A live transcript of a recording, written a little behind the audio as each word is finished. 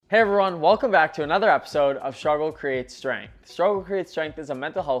Hey everyone, welcome back to another episode of Struggle Creates Strength. Struggle Creates Strength is a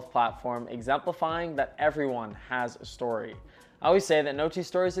mental health platform exemplifying that everyone has a story. I always say that no two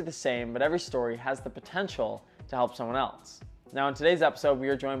stories are the same, but every story has the potential to help someone else. Now in today's episode, we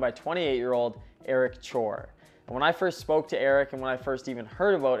are joined by 28-year-old Eric Chor. And when I first spoke to Eric and when I first even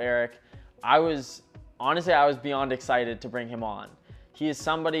heard about Eric, I was beyond excited to bring him on. He is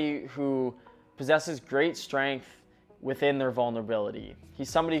somebody who possesses great strength within their vulnerability. He's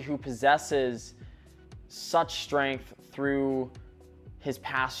somebody who possesses such strength through his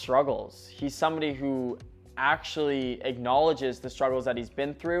past struggles. He's somebody who actually acknowledges the struggles that he's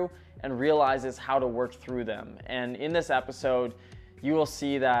been through and realizes how to work through them. And in this episode, you will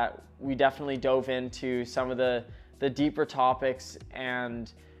see that we definitely dove into some of the deeper topics,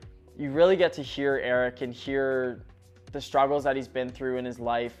 and you really get to hear Eric and hear the struggles that he's been through in his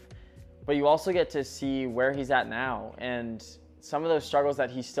life. But you also get to see where he's at now and some of those struggles that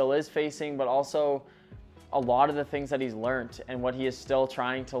he still is facing, but also a lot of the things that he's learned and what he is still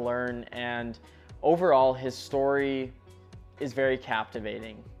trying to learn. And overall, his story is very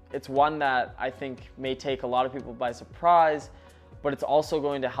captivating. It's one that I think may take a lot of people by surprise, but it's also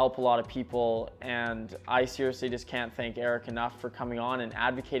going to help a lot of people. And I seriously just can't thank Eric enough for coming on and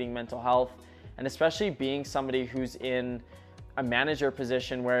advocating mental health, and especially being somebody who's in a manager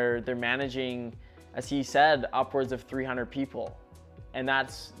position where they're managing, as he said, upwards of 300 people. And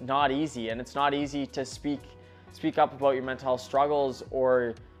that's not easy. And it's not easy to speak up about your mental health struggles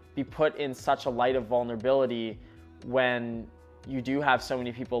or be put in such a light of vulnerability when you do have so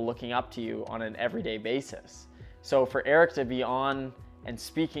many people looking up to you on an everyday basis. So for Eric to be on and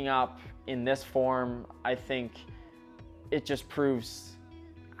speaking up in this form, I think it just proves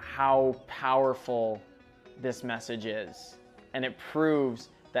how powerful this message is. And it proves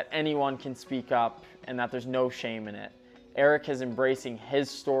that anyone can speak up and that there's no shame in it. Eric is embracing his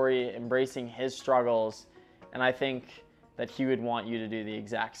story, embracing his struggles, and I think that he would want you to do the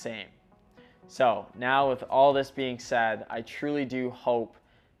exact same. So now with all this being said, I truly do hope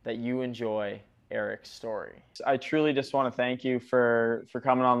that you enjoy Eric's story. I truly just want to thank you for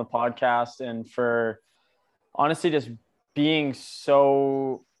coming on the podcast and for honestly just being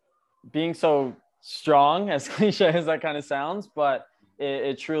so strong, as cliche as that kind of sounds, but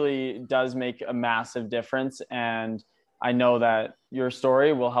it truly does make a massive difference. And I know that your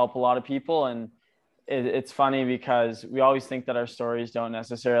story will help a lot of people. And it's funny because we always think that our stories don't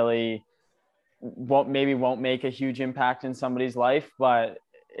necessarily won't make a huge impact in somebody's life, but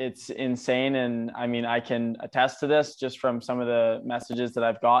it's insane. And I mean, I can attest to this just from some of the messages that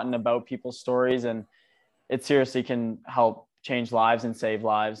I've gotten about people's stories, and it seriously can help change lives and save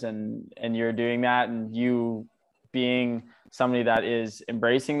lives. And you're doing that, and you being somebody that is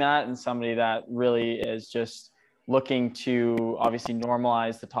embracing that and somebody that really is just looking to obviously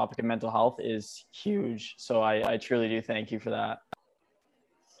normalize the topic of mental health is huge. So I truly do thank you for that.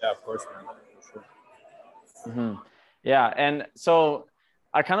 Yeah, of course, man. For sure. Mm-hmm. Yeah. And so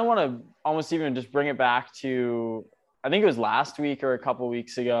I kind of want to almost even just bring it back to, I think it was last week or a couple of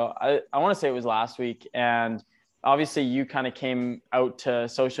weeks ago. I want to say it was last week. And obviously you kind of came out to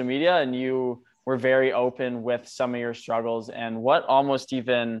social media and you were very open with some of your struggles. And what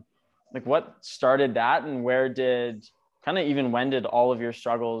started that, and when did all of your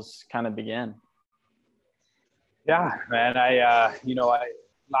struggles kind of begin? Yeah, man.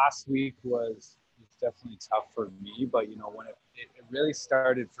 Last week was definitely tough for me, but when it really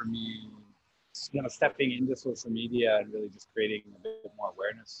started for me, stepping into social media and really just creating a bit more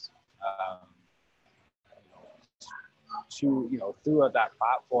awareness, through that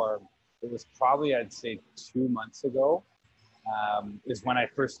platform. It was probably, I'd say 2 months ago, is when I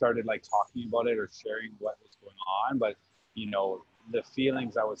first started talking about it or sharing what was going on. But, the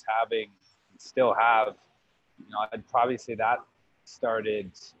feelings I was having and still have, I'd probably say that started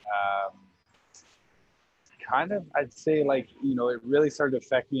I'd say it really started to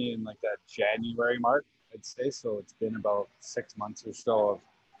affect me in that January mark, I'd say. So it's been about 6 months or so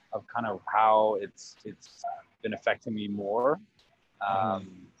of kind of how it's been affecting me more.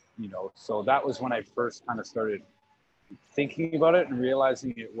 So that was when I first kind of started thinking about it and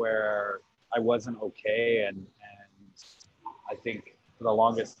realizing it, where I wasn't okay. And I think for the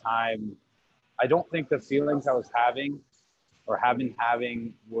longest time, I don't think the feelings I was having or have been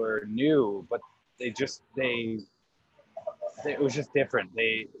having were new, but it was just different.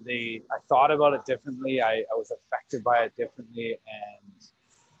 I thought about it differently. I was affected by it differently.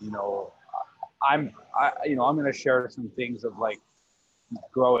 And, I'm going to share some things of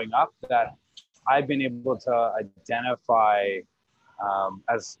growing up that I've been able to identify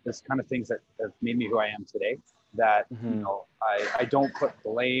as kind of things that have made me who I am today. that, you Hmm. know, I don't put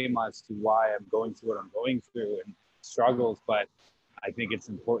blame as to why I'm going through what I'm going through and struggles, but I think it's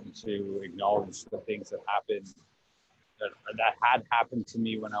important to acknowledge the things that happened, that had happened to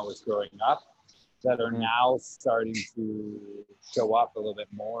me when I was growing up, that are Hmm. now starting to show up a little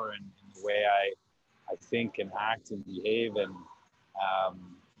bit more in the way I think and act and behave.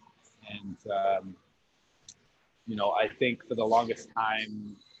 Um, and you know, I think for the longest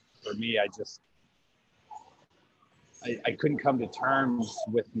time for me, I couldn't come to terms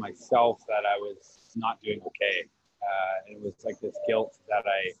with myself that I was not doing okay. It was like this guilt that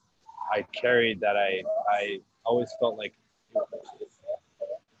I carried, that I always felt like,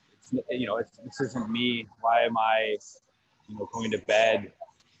 you know, this isn't me. Why am I, you know, going to bed,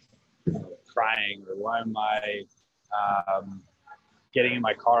 you know, crying, or why am I um, getting in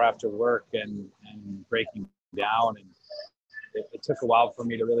my car after work and breaking down? And it took a while for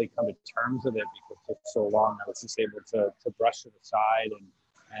me to really come to terms with it, because for so long I was just able to brush it aside.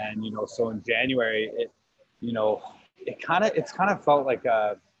 And, you know, so in January, you know, it's kind of felt like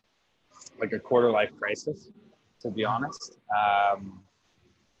a quarter life crisis, to be honest.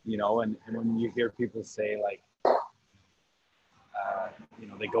 You know, and when you hear people say like, you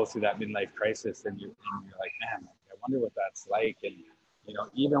know, they go through that midlife crisis, and you're like, man, I wonder what that's like. And, you know,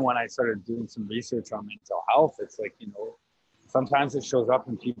 even when I started doing some research on mental health, it's like, you know, sometimes it shows up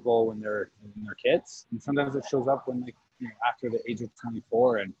in people when they're kids, and sometimes it shows up when, like, you know, after the age of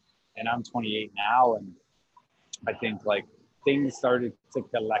 24. And I'm 28 now, and I think like things started to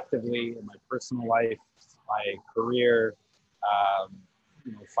collectively in my personal life, my career, um,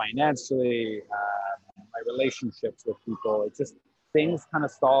 you know, financially, my relationships with people. It just, things kind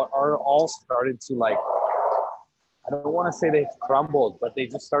of are all started to like, I don't want to say they've crumbled, but they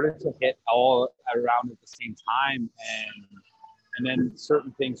just started to hit all around at the same time. And then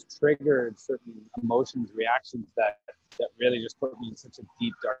certain things triggered certain emotions, reactions that really just put me in such a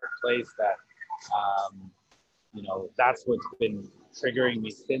deep, dark place that, um, you know, that's what's been triggering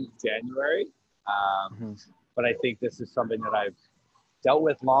me since January. Um, Hmm. but I think this is something that I've dealt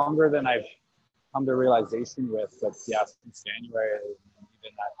with longer than I've come to realization with. But yeah, since January,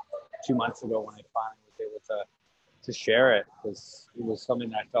 even that 2 months ago when I finally was able to share it, because it was something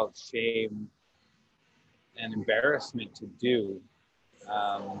that I felt shame and embarrassment to do.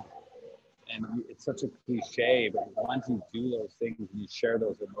 Um, and it's such a cliche, but once you do those things and you share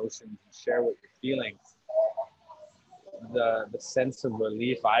those emotions and share what you're feeling, the sense of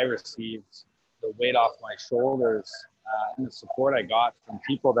relief I received, the weight off my shoulders, and the support I got from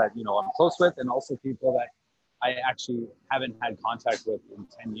people that, you know, I'm close with, and also people that I actually haven't had contact with in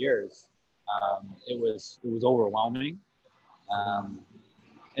 10 years. It was overwhelming, um,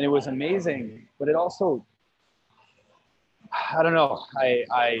 and it was amazing. But it also, I don't know.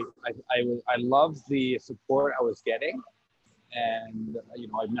 I loved the support I was getting, and, you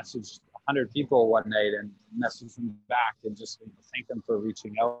know, I messaged 100 people one night and messaged them back and just, you know, thank them for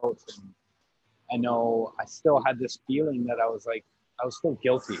reaching out. And I know I still had this feeling that I was like, I was still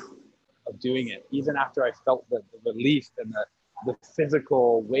guilty of doing it, even after I felt the relief and the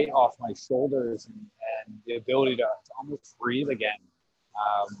physical weight off my shoulders, and the ability to almost breathe again.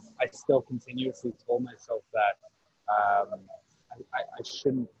 I still continuously told myself that, I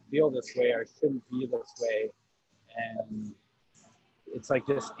shouldn't feel this way. I shouldn't be this way. And it's like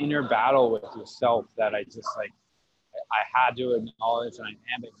this inner battle with yourself that I just like, I had to acknowledge, and I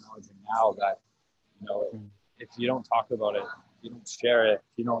am acknowledging now that, you know, if you don't talk about it, if you don't share it,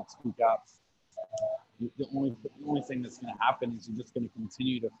 if you don't speak up, the only thing that's going to happen is you're just going to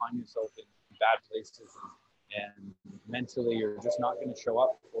continue to find yourself in bad places, and mentally you're just not going to show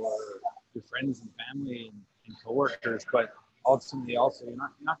up for your friends and family and coworkers. But ultimately, also, you're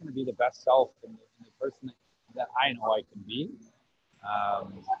not going to be the best self and the person that I know I can be.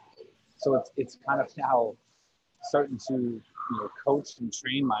 Um, so it's kind of now starting to, you know, coach and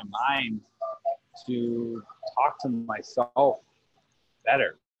train my mind to talk to myself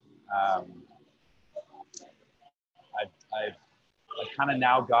better. Um, I've kind of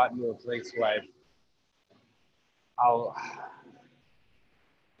now gotten to a place where I'll,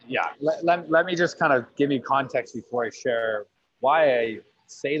 yeah, let me just kind of give you context before I share why I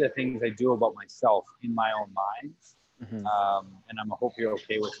say the things I do about myself in my own mind. Hmm. And I hope you're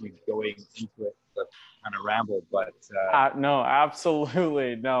okay with me going into it, the kind of ramble, but No,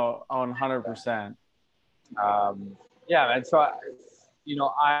 absolutely. No, 100%. yeah, and so you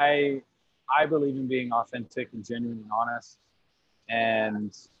know, I believe in being authentic and genuine and honest,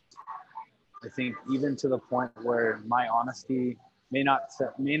 and I think even to the point where my honesty may not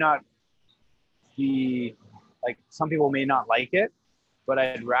be, like, some people may not like it, but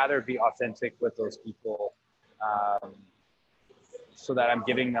I'd rather be authentic with those people, so that I'm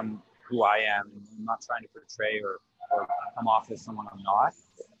giving them who I am and I'm not trying to portray or come off as someone I'm not.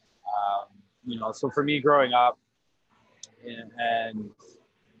 So for me growing up, and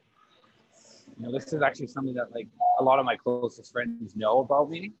this is actually something that like a lot of my closest friends know about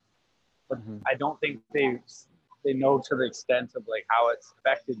me, but I don't think they know to the extent of like how it's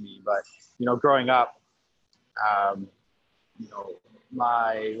affected me. But growing up,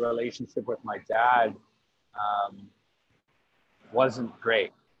 my relationship with my dad wasn't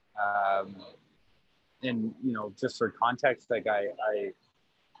great. And just for context, like I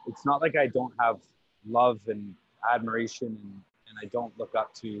it's not like I don't have love and admiration and I don't look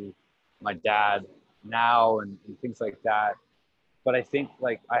up to my dad now and things like that. But I think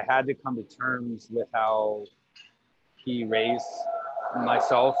like I had to come to terms with how he raised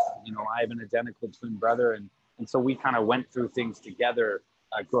myself. I have an identical twin brother, and so we kind of went through things together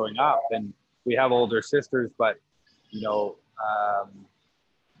growing up, and we have older sisters, but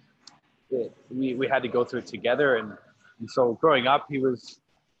we had to go through it together, and so growing up, he was,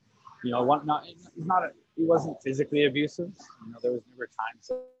 he wasn't physically abusive. There was never times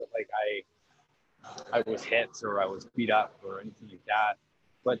that like I was hit or I was beat up or anything like that.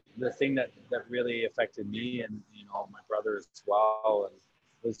 But the thing that really affected me and my brother as well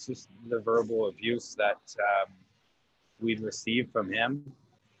was just the verbal abuse that we'd received from him.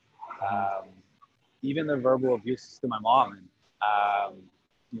 Even the verbal abuse to my mom, and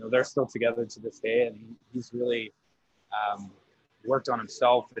they're still together to this day, and he's really worked on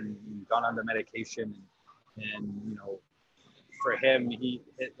himself and gone on the medication, and for him, the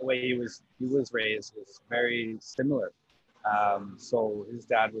way he was raised was very similar. So his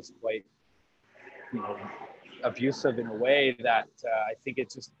dad was quite abusive in a way that I think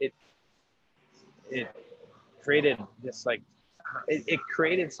it created this like it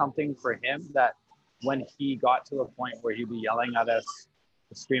created something for him that when he got to the point where he'd be yelling at us,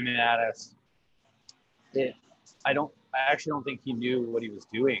 screaming at us, I actually don't think he knew what he was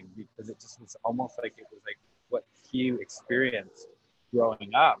doing, because it just was almost like it was like what he experienced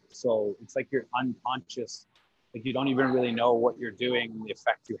growing up. So it's like you're unconscious, like you don't even really know what you're doing and the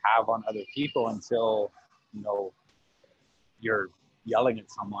effect you have on other people until you're yelling at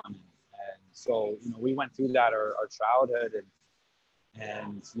someone. And so we went through that our childhood,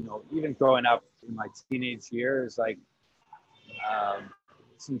 and even growing up in my teenage years, like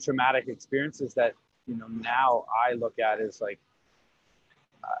some traumatic experiences that now I look at as like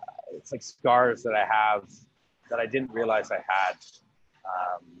it's like scars that I have that I didn't realize I had,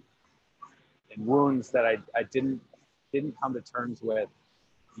 and wounds that I didn't come to terms with,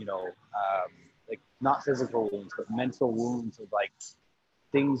 like not physical wounds but mental wounds of like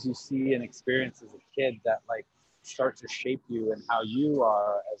things you see and experience as a kid that like start to shape you and how you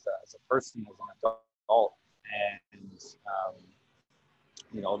are as a person, as an adult. And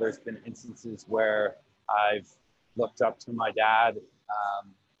there's been instances where I've looked up to my dad,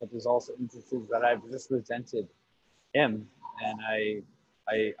 but there's also instances that I've just resented him, and I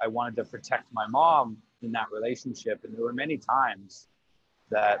wanted to protect my mom in that relationship. And there were many times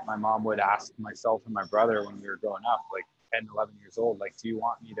that my mom would ask myself and my brother when we were growing up, like 10, 11 years old, like, do you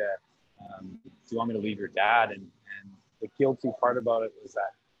want me to leave your dad? And the guilty part about it was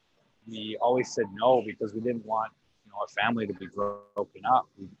that we always said no, because we didn't want a family to be broken up.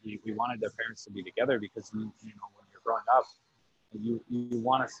 We wanted their parents to be together, because when you're growing up, you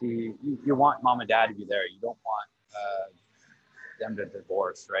want to see, you want mom and dad to be there. You don't want them to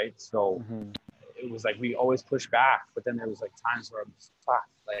divorce, right? So it was like we always push back, but then there was like times where I'm just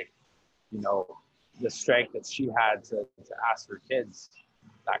like the strength that she had to ask her kids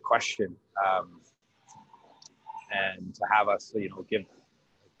that question, and to have us give,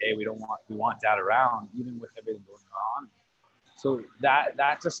 hey, we want dad around even with everything going on. So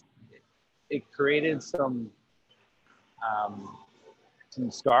that just it created some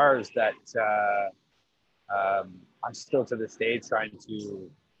scars that I'm still to this day trying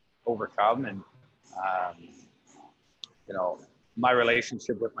to overcome. And my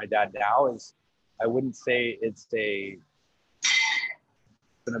relationship with my dad now is, I wouldn't say it's an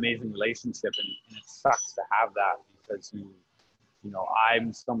amazing relationship, and it sucks to have that, because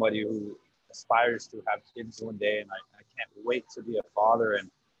I'm somebody who aspires to have kids one day, and I can't wait to be a father.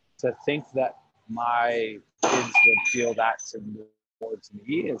 And to think that my kids would feel that towards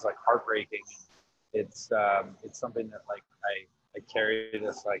me is like heartbreaking. It's something that like I carry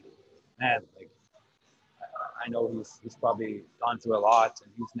this like, man, like I know he's probably gone through a lot,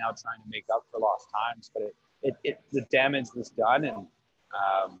 and he's now trying to make up for lost times, but the damage was done. And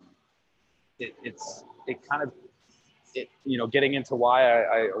it kind of, getting into why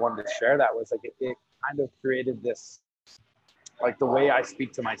I wanted to share that was like kind of created this, like the way I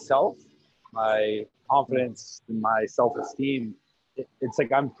speak to myself, my confidence and my self-esteem, it's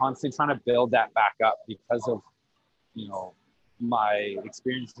like I'm constantly trying to build that back up because of, you know, my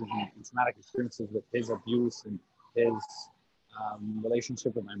experiences and traumatic experiences with his abuse and his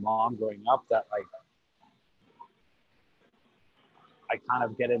relationship with my mom growing up, that like I kind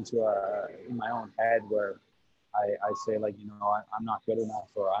of get into in my own head where I say like, you know, I'm not good enough,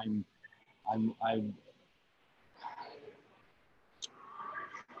 or I'm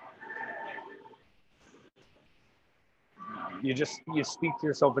you speak to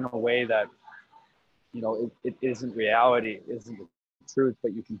yourself in a way that, you know, it isn't reality, it isn't the truth,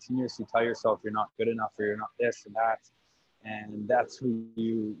 but you continuously tell yourself you're not good enough, or you're not this and that, and that's who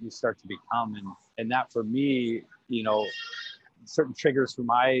you start to become. And that for me, you know, certain triggers for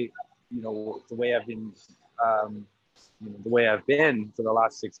my, you know, the way I've been, you know, the way I've been for the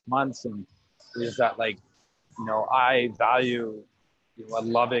last 6 months, and is that like, you know, I value, you know, a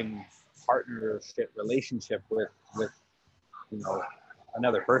loving partnership relationship with you know,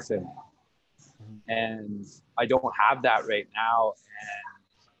 another person, and I don't have that right now,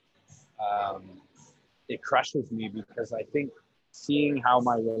 and it crushes me because I think seeing how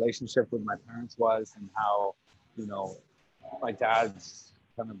my relationship with my parents was, and how, you know, my dad's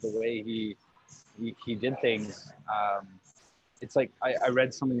kind of the way he did things. It's like I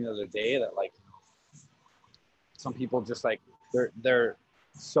read something the other day that like, you know, some people just like they're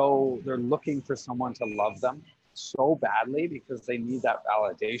looking for someone to love them so badly because they need that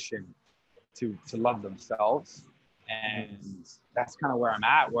validation to love themselves. And that's kind of where I'm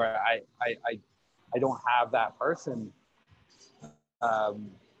at, where I don't have that person, um,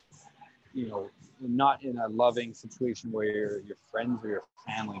 you know, not in a loving situation where you're friends or your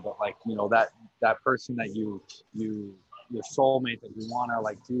family, but like, you know, that person that you your soulmate that you want to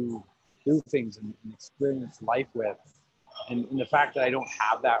like do things and experience life with. And the fact that I don't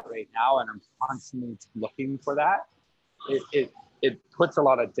have that right now, and I'm constantly looking for that, it puts a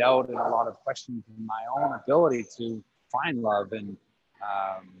lot of doubt and a lot of questions in my own ability to find love. And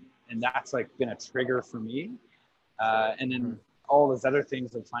that's like been a trigger for me. And then all those other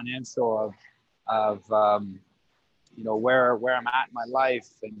things, the financial of you know, where I'm at in my life,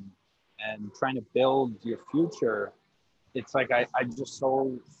 and trying to build your future. It's like I'm just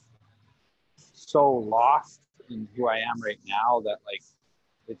so lost in who I am right now that like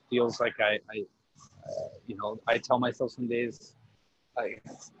it feels like I you know, I tell myself some days, I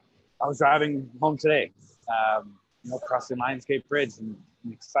was driving home today, you know, crossing Lionsgate Bridge, and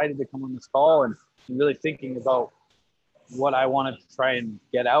I'm excited to come on this call, and really thinking about what I want to try and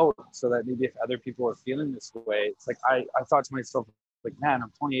get out, so that maybe if other people are feeling this way, it's like I thought to myself, like, man,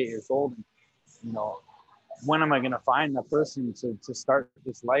 I'm 28 years old, and, you know, when am I going to find the person to start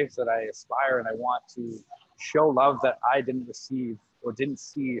this life that I aspire and I want to show love that I didn't receive or didn't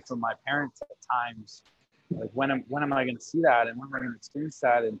see from my parents at times? Like, when am I going to see that, and when am I going to experience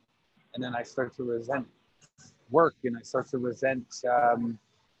that? And then I start to resent work, and I start to resent,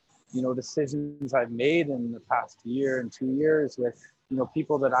 you know, decisions I've made in the past year and 2 years with, you know,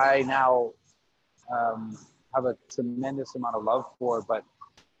 people that I now have a tremendous amount of love for, but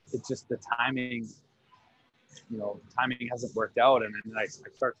it's just the timing, you know, timing hasn't worked out. And then I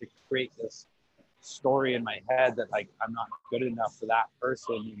start to create this story in my head that like I'm not good enough for that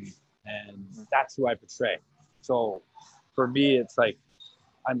person, and that's who I portray. So for me, it's like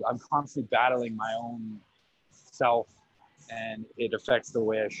I'm constantly battling my own self, and it affects the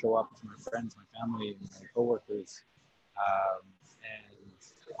way I show up to my friends, my family, and my coworkers. And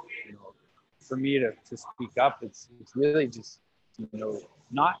you know, for me to speak up, it's really just, you know,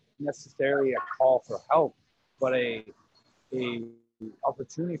 not necessarily a call for help, but a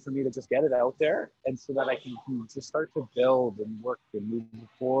opportunity for me to just get it out there, and so that I can just start to build and work and move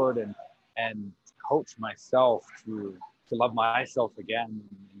forward, and coach myself to love myself again,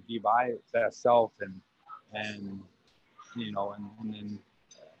 and be my best self, and you know, and then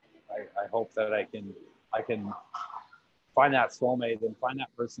I hope that I can find that soulmate and find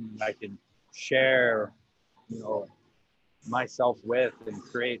that person that I can share, you know, myself with, and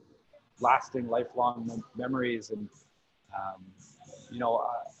create lasting, lifelong memories. And you know,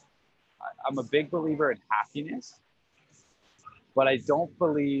 I'm a big believer in happiness, but I don't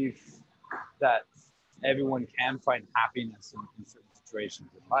believe that everyone can find happiness in certain situations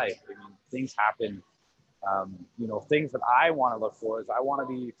in life. I mean, things happen. You know, things that I want to look for is I want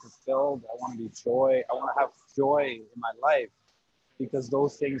to be fulfilled. I want to be joy. I want to have joy in my life, because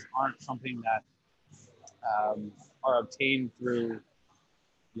those things aren't something that are obtained through,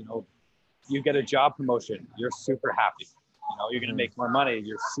 you know, you get a job promotion, you're super happy. You know, you're going to make more money,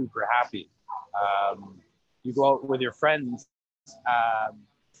 you're super happy. You go out with your friends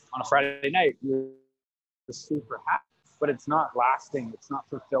on a Friday night, you're super happy, but it's not lasting. It's not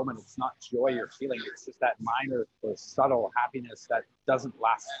fulfillment. It's not joy you're feeling. It's just that minor or subtle happiness that doesn't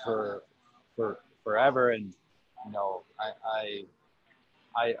last for forever. And you know,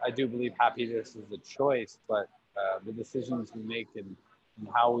 I do believe happiness is a choice, but the decisions we make and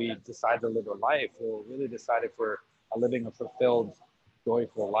how we decide to live our life will really decide if we're living a fulfilled,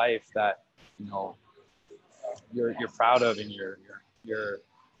 joyful life that you know you're proud of, and you're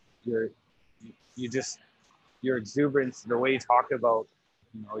you just your exuberance, the way you talk about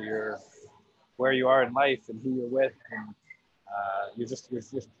you know your where you are in life and who you're with, and you're just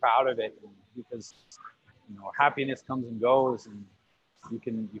proud of it, and because you know happiness comes and goes, and you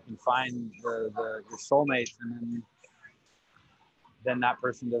can find your soulmate, and then that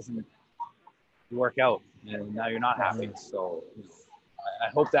person doesn't work out, and now you're not happy. So I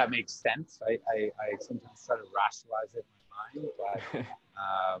hope that makes sense. I sometimes try to rationalize it in my mind, but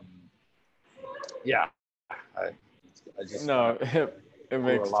yeah, I just No, it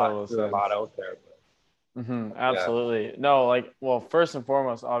makes total sense. A lot out there. Absolutely. Yeah. No, like, well, first and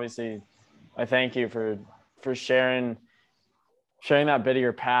foremost, obviously, I thank you for sharing that bit of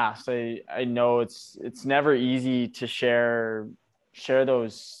your past. I know it's never easy to share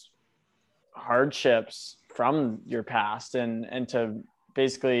those hardships from your past and to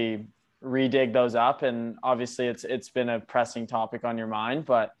basically redig those up. And obviously it's been a pressing topic on your mind,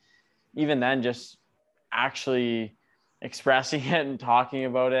 but even then, just actually expressing it and talking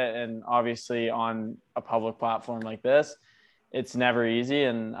about it, and obviously on a public platform like this, it's never easy.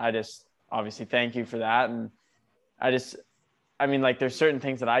 And I just obviously thank you for that. And I mean, like, there's certain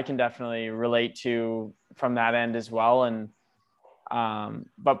things that I can definitely relate to from that end as well. And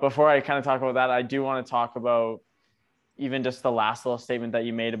but before I kind of talk about that, I do want to talk about even just the last little statement that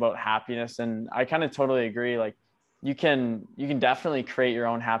you made about happiness. And I kind of totally agree. Like, you can definitely create your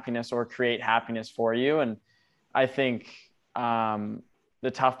own happiness or create happiness for you. And I think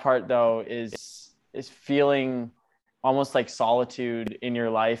the tough part though is feeling almost like solitude in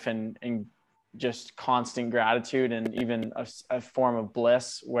your life, and just constant gratitude, and even a form of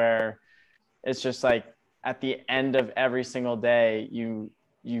bliss where it's just like at the end of every single day, you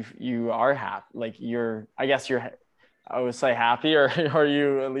are happy. Like I would say happy, or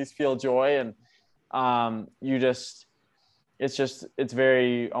you at least feel joy. And it's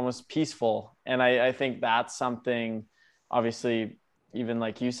very almost peaceful. And I think that's something, obviously, even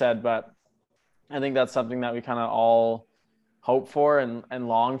like you said, but I think that's something that we kind of all hope for and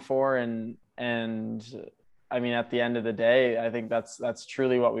long for. And I mean, at the end of the day, I think that's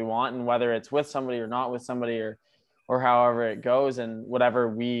truly what we want. And whether it's with somebody or not with somebody, or however it goes, and whatever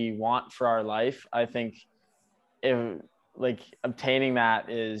we want for our life, I think if like obtaining that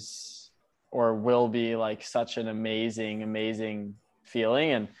is, or will be, like such an amazing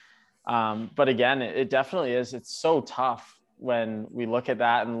feeling. And but again, it definitely is. It's so tough when we look at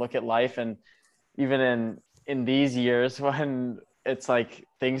that and look at life. And even in these years, when it's like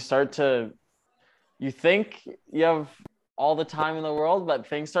things start to, you think you have all the time in the world, but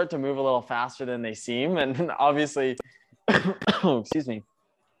things start to move a little faster than they seem. And obviously, excuse me,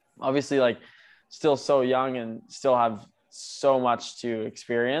 obviously, like, still so young and still have so much to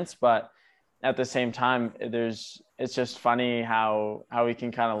experience. But at the same time, it's just funny how we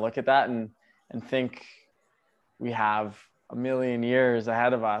can kind of look at that and think we have a million years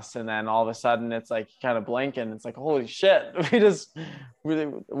ahead of us, and then all of a sudden it's like kind of blink and it's like, holy shit,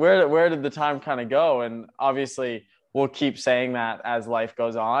 where did the time kind of go? And obviously we'll keep saying that as life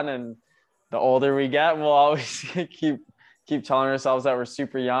goes on, and the older we get, we'll always keep telling ourselves that we're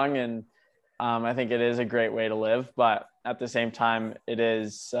super young. And I think it is a great way to live, but at the same time, it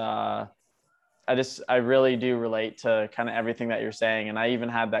is I really do relate to kind of everything that you're saying. And I even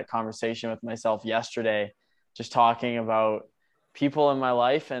had that conversation with myself yesterday, just talking about people in my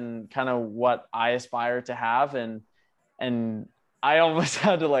life and kind of what I aspire to have. And I almost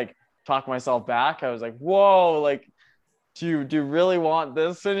had to like talk myself back. I was like, whoa, like, do you really want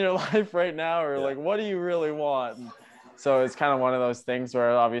this in your life right now? Or like, what do you really want? And so it's kind of one of those things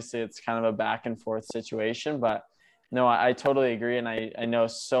where obviously it's kind of a back and forth situation, but no, I totally agree. And I know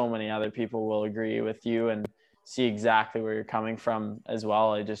so many other people will agree with you and see exactly where you're coming from as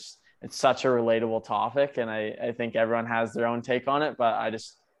well. It's such a relatable topic, and I think everyone has their own take on it, but I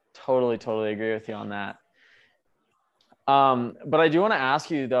just totally agree with you on that. But I do want to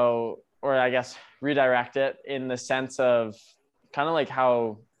ask you though, or I guess redirect it in the sense of kind of like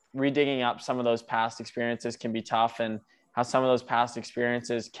how redigging up some of those past experiences can be tough, and how some of those past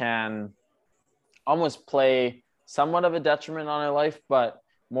experiences can almost play somewhat of a detriment on our life, but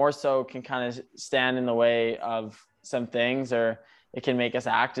more so can kind of stand in the way of some things, or it can make us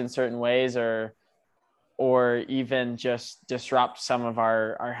act in certain ways, or even just disrupt some of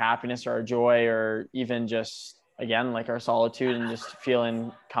our happiness or our joy, or even just, again, like our solitude and just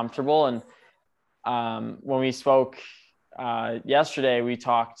feeling comfortable. And when we spoke yesterday, we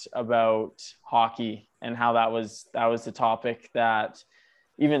talked about hockey and how that was the topic that,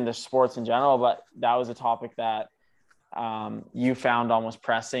 even the sports in general, but that was a topic that you found almost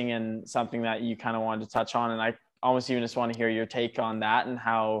pressing and something that you kind of wanted to touch on. And I almost even just want to hear your take on that and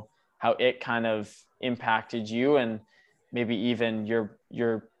how it kind of impacted you, and maybe even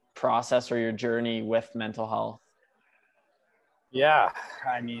your process or your journey with mental health. Yeah,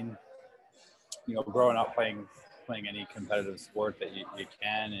 I mean, growing up playing any competitive sport that you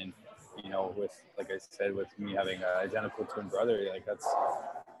can, and with, like I said, with me having an identical twin brother, like that's,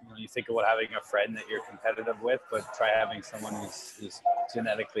 you think about having a friend that you're competitive with, but try having someone who's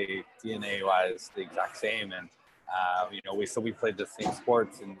genetically, DNA wise, the exact same. And we played the same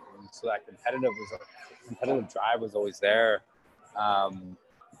sports, and so that competitive drive was always there. But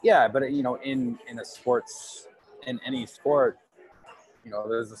in a sports, in any sport,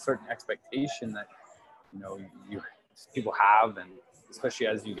 there's a certain expectation that you people have, and especially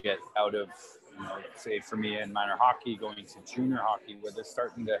as you get out of, say for me in minor hockey, going to junior hockey, where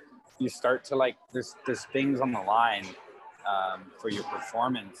you start to like, there's things on the line for your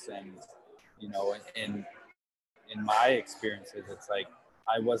performance. And in my experiences, it's like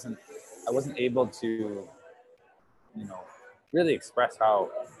I wasn't able to really express how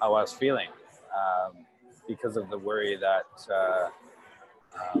I was feeling, because of the worry that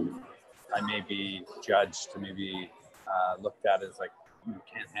I may be judged, maybe looked at as like, you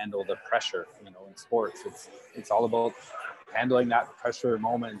can't handle the pressure. In sports, it's all about handling that pressure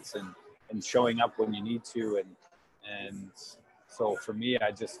moments and showing up when you need to. And so for me,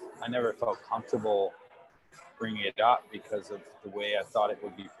 I never felt comfortable bringing it up because of the way I thought it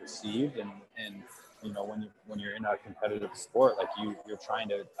would be perceived. And when you're in a competitive sport, like you're trying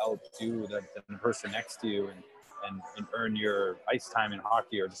to outdo the person next to you, and earn your ice time in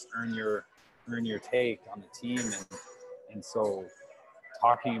hockey, or just earn your take on the team. And so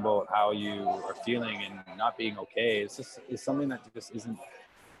talking about how you are feeling and not being okay is something that just isn't,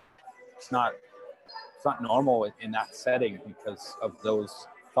 it's not normal in that setting, because of those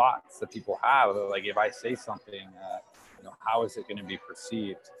thoughts that people have. Like, if I say something, how is it going to be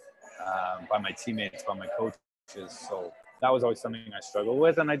perceived by my teammates, by my coaches? So that was always something I struggled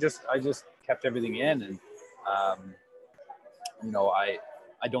with, and I just kept everything in. And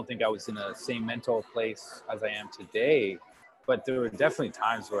I don't think I was in the same mental place as I am today, but there were definitely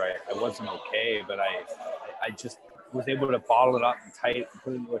times where I wasn't okay, but I just was able to bottle it up and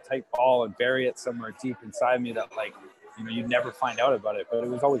put it into a tight ball and bury it somewhere deep inside me that, like, you'd never find out about it, but it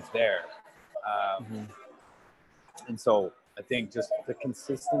was always there. And so I think just the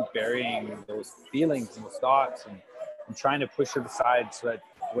consistent burying those feelings and those thoughts, and trying to push it aside, so that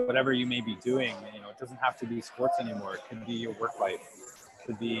whatever you may be doing, it doesn't have to be sports anymore. It could be your work life. It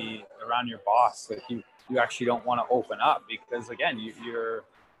could be around your boss. Like, you actually don't want to open up, because again, you're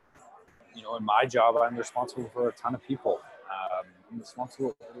in my job, I'm responsible for a ton of people.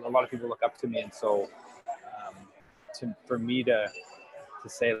 A lot of people look up to me. And so for me to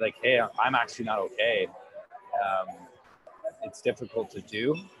say, like, hey, I'm actually not okay, it's difficult to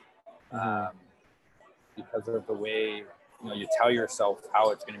do, because of the way you tell yourself how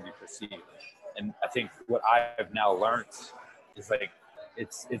it's going to be perceived. And I think what I've now learned is, like,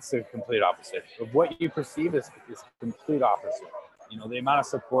 it's the complete opposite of what you perceive. Is complete opposite. The amount of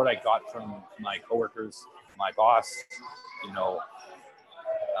support I got from my coworkers, my boss,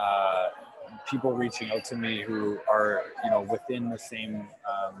 people reaching out to me who are within the same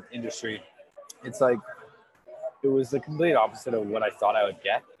industry. It's like, it was the complete opposite of what I thought I would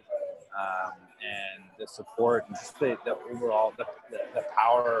get. And the support, and just the overall the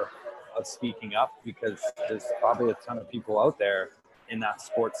power of speaking up, because there's probably a ton of people out there in that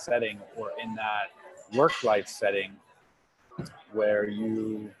sports setting or in that work life setting where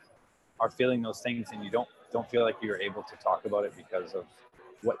you are feeling those things, and you don't feel like you're able to talk about it because of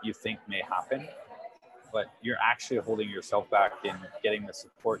what you think may happen, but you're actually holding yourself back in getting the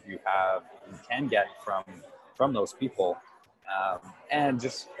support you have and can get from those people. And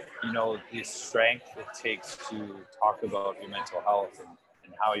just, the strength it takes to talk about your mental health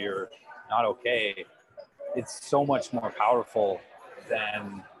and how you're not okay. It's so much more powerful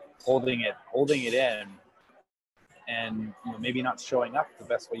than holding it in, and maybe not showing up the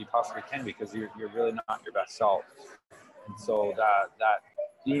best way you possibly can, because you're really not your best self. And so that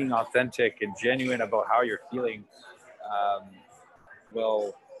being authentic and genuine about how you're feeling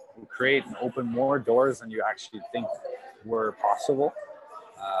will create and open more doors than you actually think were possible.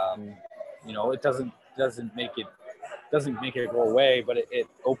 Um, you know, it doesn't make it go away, but it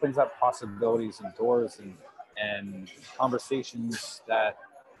opens up possibilities and doors and conversations that,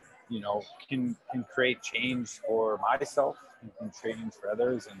 you know, can create change for myself and can change for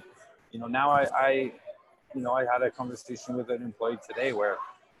others. And, you know, now I had a conversation with an employee today where,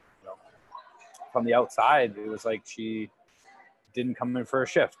 you know, from the outside, it was like she didn't come in for a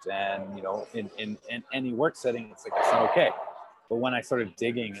shift. And, you know, in any work setting, it's like, it's not okay. But when I started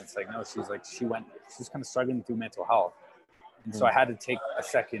digging, it's like, no, she's like, she's kind of struggling through mental health. And so I had to take a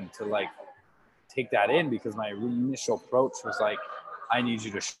second to like take that in, because my initial approach was like, I need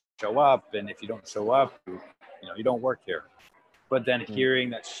you to show up. And if you don't show up, you know, you don't work here. But then hearing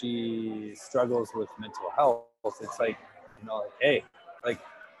that she struggles with mental health, it's like, you know, like, hey, like,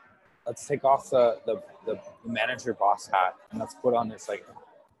 let's take off the manager boss hat and let's put on this, like,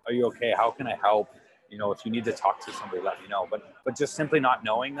 are you okay? How can I help? You know, if you need to talk to somebody, let me know. But just simply not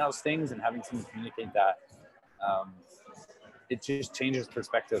knowing those things and having someone communicate that, it just changes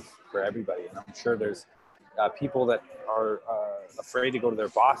perspective for everybody. And I'm sure there's people that are afraid to go to their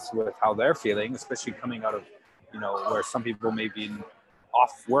boss with how they're feeling, especially coming out of, you know, where some people may be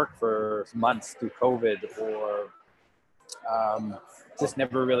off work for months through COVID, or just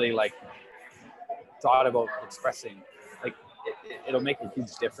never really like thought about expressing. Like it'll make a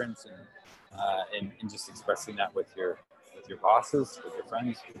huge difference in just expressing that with your bosses, with your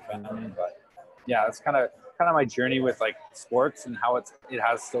friends, with your family. But yeah, that's kind of my journey with like sports and how it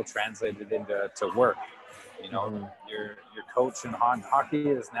has still translated into work. You know, your coach in hockey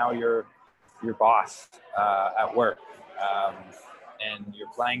is now your boss at work, and your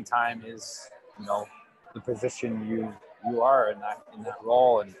playing time is, you know, the position you are in that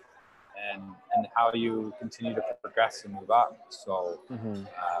role, and how you continue to progress and move up. So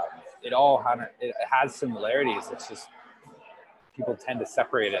it all it has similarities. It's just people tend to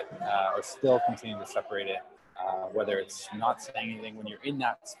separate it, or still continue to separate it, whether it's not saying anything when you're in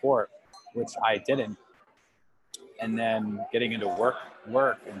that sport, which I didn't, and then getting into work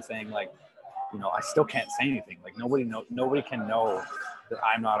and saying like, you know, I still can't say anything. Like nobody can know that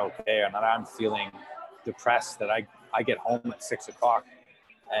I'm not okay, or that I'm feeling depressed, that I get home at 6 o'clock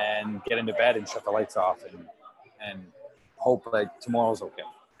and get into bed and shut the lights off and hope that tomorrow's okay.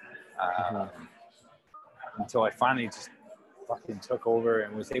 Until I finally just fucking took over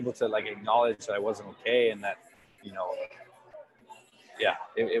and was able to like acknowledge that I wasn't okay, and that, you know, yeah,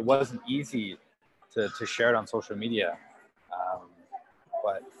 it wasn't easy to share it on social media.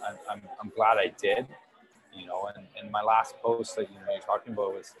 But I'm glad I did, you know, and my last post that, you know, you're talking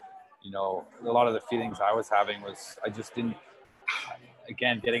about was, you know, a lot of the feelings I was having was I just didn't,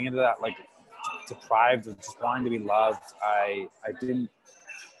 again, getting into that, like, deprived of just wanting to be loved. I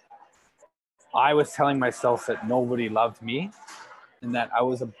was telling myself that nobody loved me and that I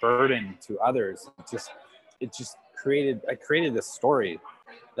was a burden to others. It just created this story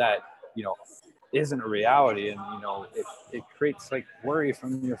that, you know, isn't a reality. And, you know, it creates like worry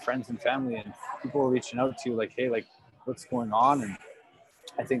from your friends and family, and people reaching out to you like, hey, like, what's going on? And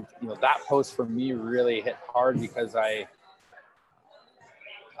I think, you know, that post for me really hit hard, because I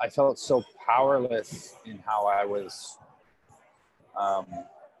felt so powerless in how I was,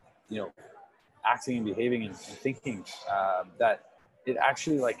 you know, acting and behaving and thinking, that it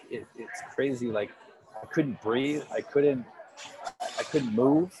actually, like, it's crazy. Like, I couldn't breathe. I couldn't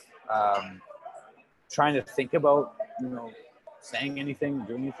move. Trying to think about, you know, saying anything,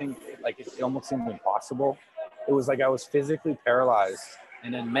 doing anything, like it almost seemed impossible. It was like I was physically paralyzed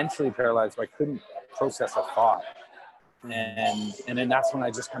and then mentally paralyzed, but I couldn't process a thought. And then that's when I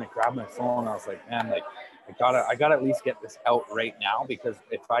just kind of grabbed my phone. I was like, man, like, I gotta at least get this out right now, because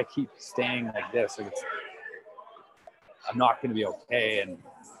if I keep staying like this, like, I'm not gonna be okay. And,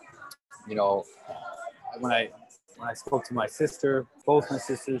 you know, when I spoke to my sister, both my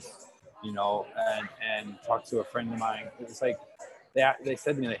sisters, you know, and talked to a friend of mine, it was like they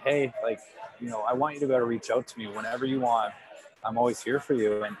said to me, like, hey, like, you know, I want you to be able to reach out to me whenever you want. I'm always here for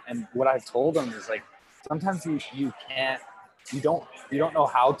you. And what I've told them is, like, sometimes you can't, you don't know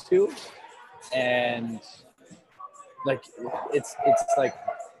how to, and like it's like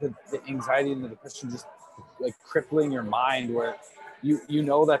the anxiety and the depression just like crippling your mind, where you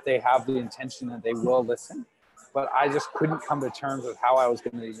know that they have the intention that they will listen, but I just couldn't come to terms with how I was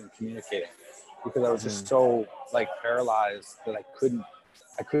going to even communicate, because I was just so like paralyzed that I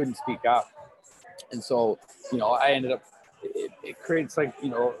couldn't speak up. And so, you know, I ended up, it creates, like, you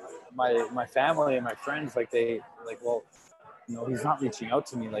know, my family and my friends, like, they like, well, you know, he's not reaching out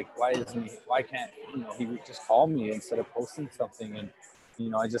to me. Like, why can't, you know, he just call me instead of posting something? And,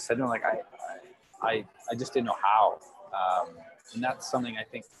 I just said to him, like, I just didn't know how. And that's something I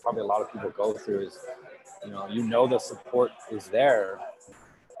think probably a lot of people go through is, the support is there,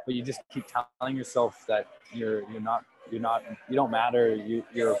 but you just keep telling yourself that you're not, you don't matter.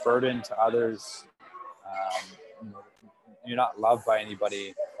 You're a burden to others. You're not loved by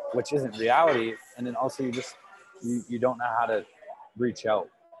anybody, which isn't reality. And then also you don't know how to reach out.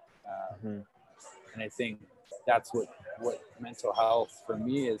 And I think that's what mental health for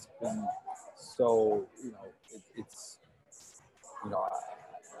me has been. So, it's,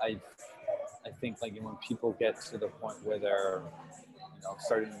 I think, like, when people get to the point where they're,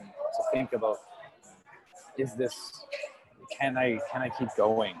 starting to think about, is this, can I keep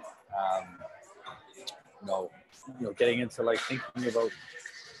going? Getting into, like, thinking about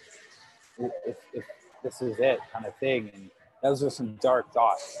if this is it, kind of thing. And those are some dark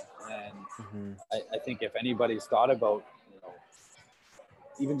thoughts. And I think if anybody's thought about,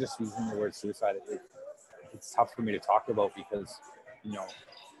 even just using the word suicide, it's tough for me to talk about because,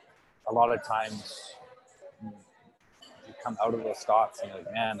 a lot of times you come out of those thoughts and you're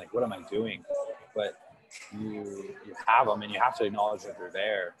like, man, like, what am I doing? But you have them, and you have to acknowledge that they're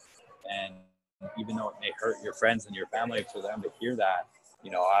there. And even though it may hurt your friends and your family, for them to hear that,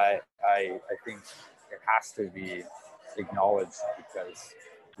 I think it has to be acknowledged, because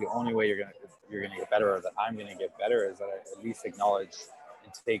the only way you're gonna get better, or that I'm gonna get better, is that I at least acknowledge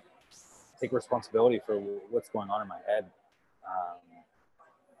and take responsibility for what's going on in my head,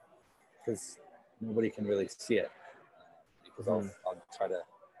 because nobody can really see it. Because I'll try to,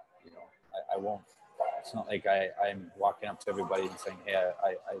 I won't. It's not like I'm walking up to everybody and saying, hey,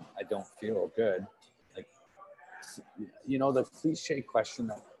 I don't feel good. Like, the cliche question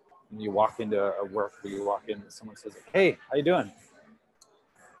that when you walk into a work, or you walk in, someone says, hey, how you doing?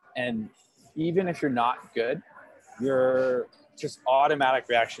 And even if you're not good, your just automatic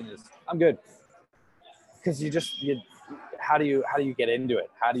reaction is, I'm good. Because how do you get into it?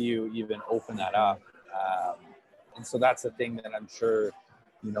 How do you even open that up? And so that's the thing that I'm sure,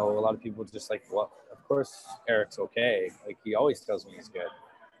 a lot of people just like, well, of course Eric's okay. Like, he always tells me he's good.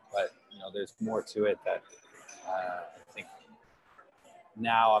 But, there's more to it that I think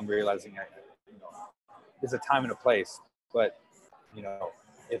now I'm realizing, there's a time and a place. But,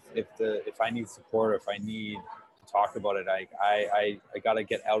 if I need support, or if I need to talk about it, I got to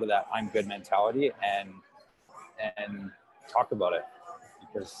get out of that I'm good mentality and talk about it,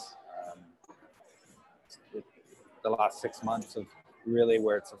 because the last 6 months of really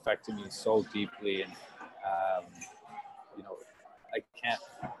where it's affected me so deeply. And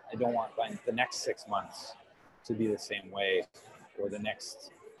I don't want the next 6 months to be the same way, or the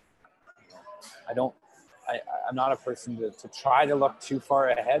next, I'm not a person to try to look too far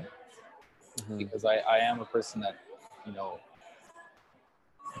ahead, because I am a person that,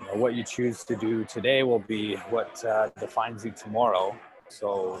 what you choose to do today will be what defines you tomorrow.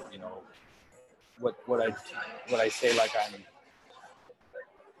 So, what I say, like,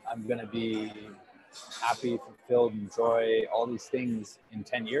 I'm gonna be happy, fulfilled, enjoy all these things in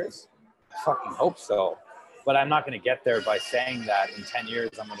 10 years. I fucking hope so. But I'm not going to get there by saying that in 10 years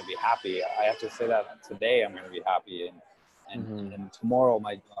I'm going to be happy. I have to say that today I'm going to be happy, and tomorrow I'm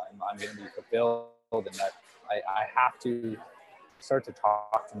going to be fulfilled, and that I have to start to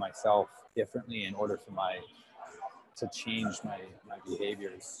talk to myself differently in order for to change my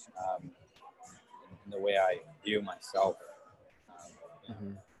behaviors, and the way I view myself.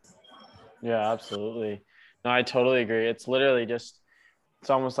 Yeah, absolutely. No, I totally agree. It's literally just,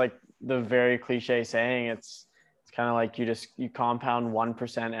 it's almost like the very cliche saying. It's kind of like you compound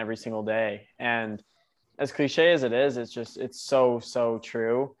 1% every single day. And as cliche as it is, it's so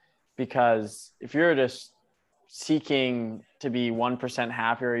true, because if you're just seeking to be 1%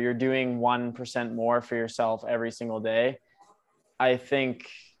 happier, you're doing 1% more for yourself every single day. I think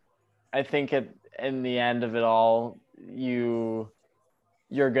in the end of it all, you're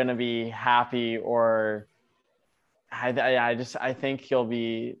going to be happy, or I think you'll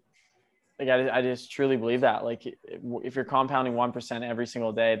be like, I just truly believe that, like, if you're compounding 1% every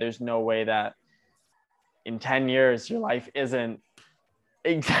single day, there's no way that in 10 years your life isn't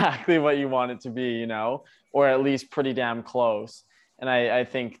exactly what you want it to be, or at least pretty damn close. And I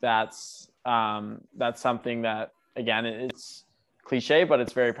think that's something that, again, it's cliche, but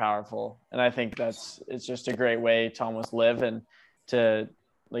it's very powerful. And I think it's just a great way to almost live, and to,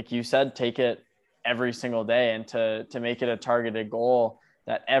 like you said, take it every single day, and to make it a targeted goal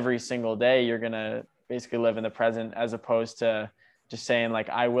that every single day you're going to basically live in the present, as opposed to just saying, like,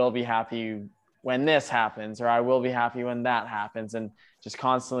 I will be happy when this happens, or I will be happy when that happens, and just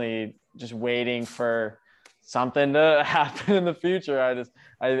constantly just waiting for something to happen in the future.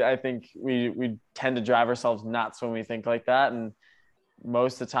 I think we tend to drive ourselves nuts when we think like that. And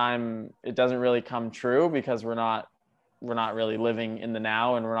most of the time it doesn't really come true because we're not really living in the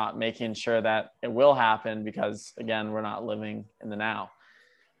now, and we're not making sure that it will happen because, again, we're not living in the now.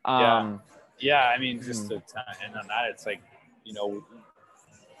 Yeah. I mean, just to end on that, it's like, you know,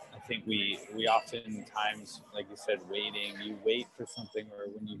 I think we oftentimes, like you said, you wait for something, or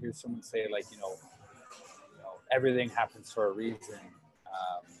when you hear someone say, like, everything happens for a reason.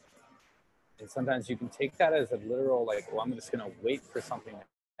 And sometimes you can take that as a literal, like, well, I'm just going to wait for something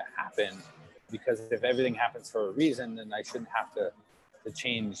to happen, because if everything happens for a reason, then I shouldn't have to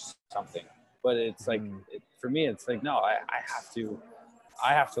change something. But it's like, for me, it's like, no, I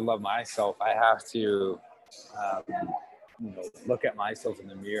have to love myself. I have to, look at myself in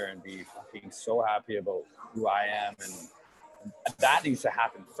the mirror and be fucking so happy about who I am. And that needs to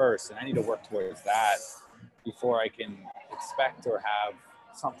happen first. And I need to work towards that before I can expect or have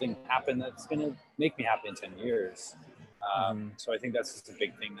something happen that's going to make me happy in 10 years. So I think that's just a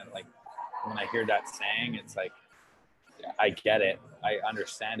big thing that, like, when I hear that saying, it's like, I get it. I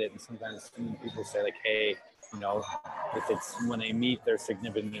understand it. And sometimes people say, like, hey, if it's when they meet their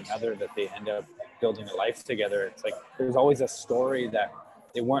significant other that they end up building a life together, it's like there's always a story that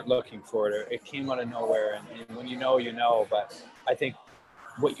they weren't looking for it, or it came out of nowhere. And when you know, but I think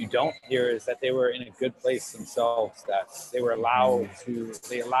what you don't hear is that they were in a good place themselves, that they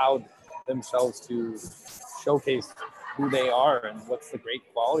allowed themselves to showcase who they are and what's the great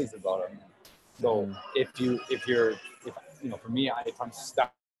qualities about them. So if for me, if I'm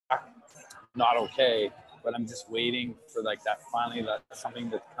stuck, not okay, but I'm just waiting for, like, that finally, that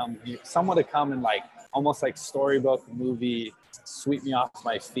something to come, someone to come and, like, almost like storybook movie, sweep me off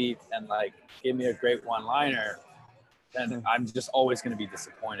my feet and, like, give me a great one-liner, then I'm just always going to be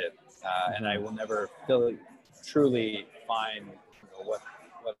disappointed, and I will never truly find what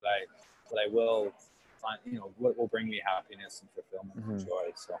I will find, what will bring me happiness and fulfillment and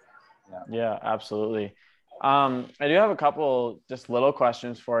joy. So yeah, absolutely. I do have a couple just little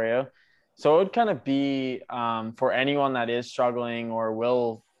questions for you. So it would kind of be, for anyone that is struggling or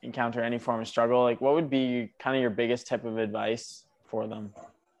will encounter any form of struggle, like, what would be kind of your biggest type of advice for them?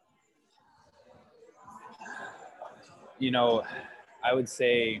 I would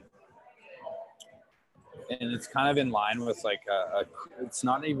say, and it's kind of in line with, like, it's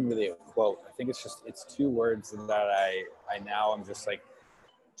not even really a quote. I think it's two words that I'm just, like,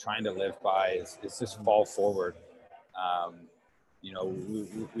 trying to live by is just fall forward.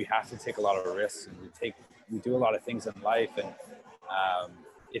 We have to take a lot of risks, and we do a lot of things in life. And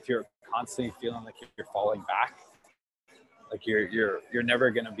if you're constantly feeling like you're falling back, like you're never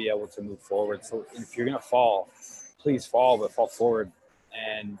going to be able to move forward. So if you're going to fall, please fall, but fall forward.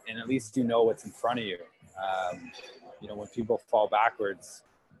 And at least what's in front of you. When people fall backwards,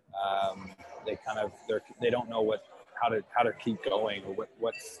 they don't know how to keep going, or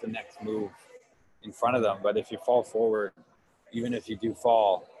what's the next move in front of them. But if you fall forward, even if you do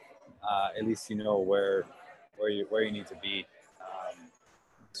fall, at least you know where you need to be.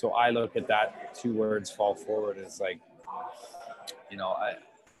 So I look at that two words, fall forward, as like,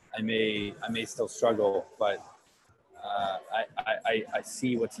 I may still struggle, but I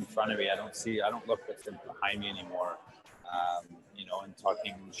see what's in front of me. I don't look what's behind me anymore. And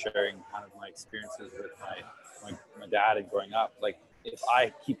talking and sharing kind of my experiences with my dad and growing up, like, if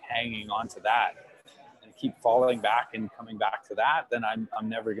I keep hanging on to that and keep falling back and coming back to that, then I'm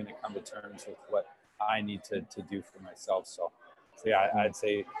never going to come to terms with what I need to do for myself. So yeah, I'd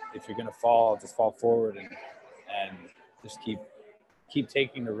say if you're going to fall, just fall forward and just keep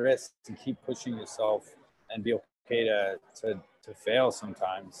taking the risks and keep pushing yourself, and be okay to fail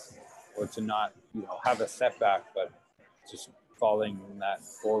sometimes, or to not have a setback, but just falling in that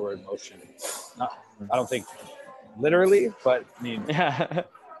forward motion. I don't think literally, but I mean, Yeah.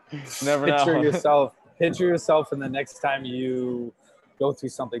 Never picture know. yourself, and the next time you go through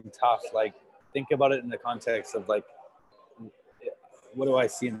something tough, like, think about it in the context of, like, what do I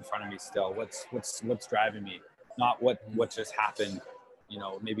see in front of me still? What's driving me? Not what just happened.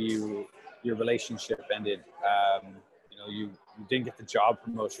 Maybe your relationship ended. You didn't get the job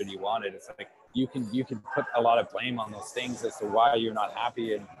promotion you wanted. It's like you can put a lot of blame on those things as to why you're not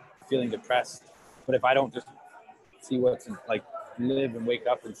happy and feeling depressed. But if I don't just see live and wake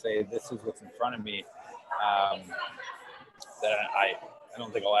up and say, this is what's in front of me, then I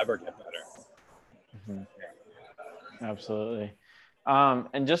don't think I'll ever get better. Mm-hmm. Yeah. Absolutely.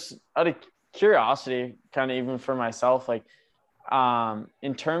 And just out of curiosity, kind of even for myself, like,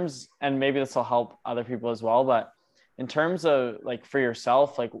 in terms, and maybe this will help other people as well, but in terms of, like, for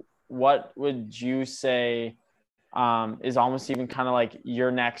yourself, like, what would you say is almost even kind of like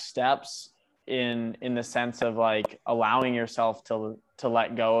your next steps in the sense of like allowing yourself to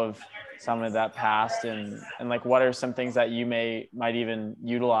let go of some of that past, and like what are some things that you might even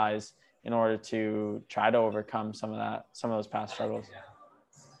utilize in order to try to overcome some of those past struggles?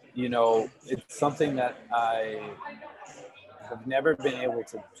 You know, it's something that I have never been able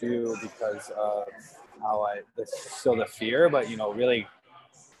to do because of how still the fear, but, you know, really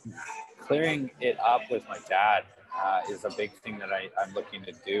clearing it up with my dad is a big thing that I'm looking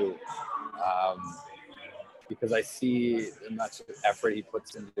to do. Because I see the much effort he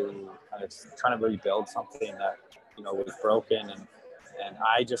puts into kind of trying to rebuild something that, you know, was broken, and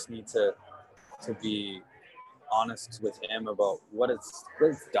I just need to be honest with him about what it's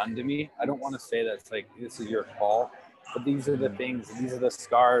done to me. I don't want to say that it's like, this is your fault, but these are the things, these are the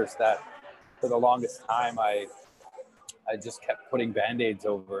scars that for the longest time I just kept putting band-aids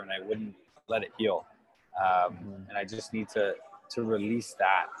over, and I wouldn't let it heal. And I just need to release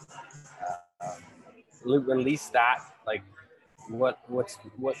that. Release that, like what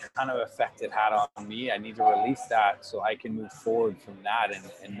kind of effect it had on me. I need to release that so I can move forward from that,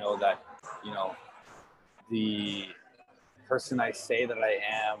 and know that, you know, the person I say that I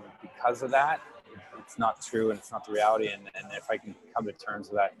am because of that, it's not true, and it's not the reality. And if I can come to terms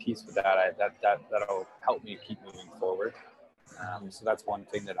with that, peace with that, that'll help me keep moving forward. So that's one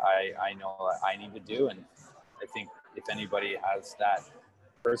thing that I know that I need to do. And I think if anybody has that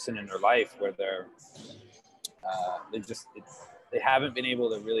person in their life where they haven't been able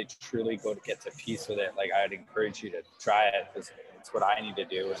to really truly get to peace with it, like, I'd encourage you to try it, because it's what I need to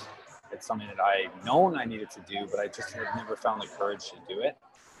do. And it's something that I've known I needed to do, but I just have never found the courage to do it.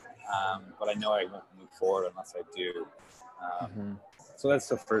 But I know I won't move forward unless I do. So that's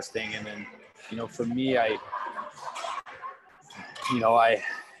the first thing. And then, you know, for me,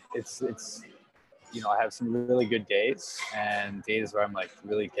 it's you know, I have some really good days, and days where I'm like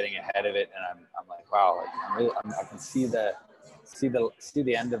really getting ahead of it, and I'm like, wow, like, I can see the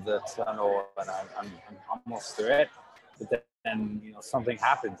end of the tunnel, and I'm almost through it. But then, you know, something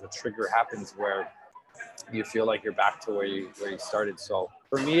happens, a trigger happens where you feel like you're back to where you started. So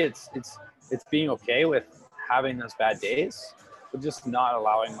for me, it's being okay with having those bad days, but just not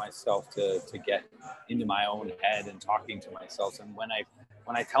allowing myself to get into my own head and talking to myself. And when I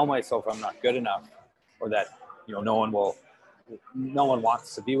tell myself I'm not good enough, or that, you know, no one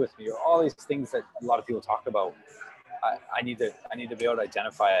wants to be with me, or all these things that a lot of people talk about, I need to be able to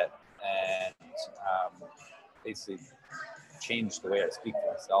identify it, and basically change the way I speak to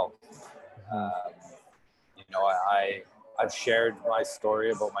myself. You know, I've shared my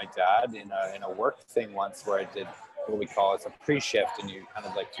story about my dad in a work thing once, where I did what we call, it's a pre-shift, and you kind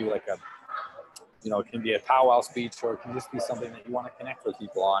of like do like a, you know, it can be a powwow speech, or it can just be something that you want to connect with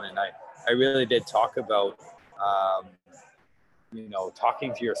people on. And I really did talk about, you know,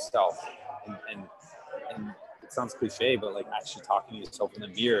 talking to yourself, and it sounds cliche, but like actually talking to yourself in the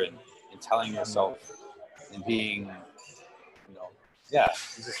mirror, and telling yourself, and being, you know, yeah,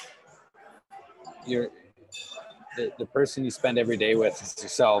 just you're the person you spend every day with is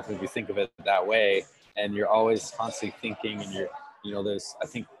yourself, if you think of it that way. And you're always constantly thinking, and you know, I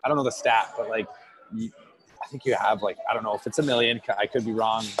don't know the stat, but like, I think you have, like, I don't know if it's 1 million, I could be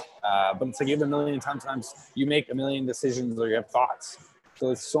wrong, but it's like you have 1 million times you make 1 million decisions, or you have thoughts. So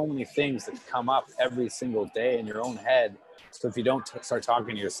there's so many things that come up every single day in your own head. So if you don't start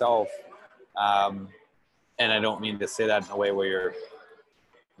talking to yourself, and I don't mean to say that in a way where you're,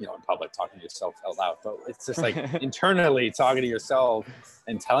 you know, in public talking to yourself out loud, but it's just like internally talking to yourself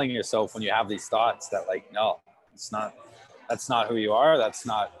and telling yourself when you have these thoughts that, like, no, that's not who you are. That's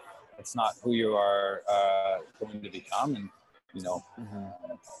not who you are going to become. And, you know,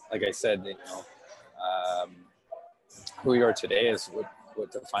 like I said, you know, who you are today is what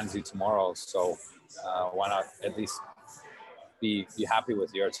defines you tomorrow. So why not at least be happy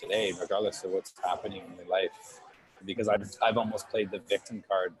with you are today, regardless of what's happening in your life? Because I've almost played the victim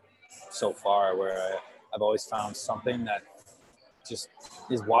card so far, where I've always found something that just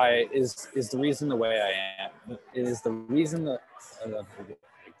is the reason the way I am. It is the reason the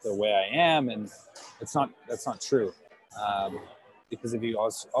way I am, and that's not true. Because if you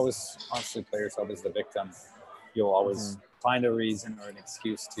always constantly play yourself as the victim, you'll always find a reason or an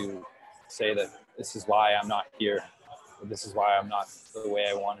excuse to say that this is why I'm not here, or this is why I'm not the way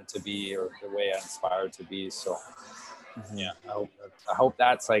I wanted to be, or the way I inspired to be. So yeah, I hope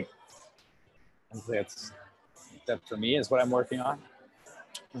that's like, that for me is what I'm working on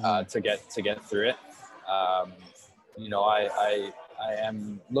to get through it. You know, I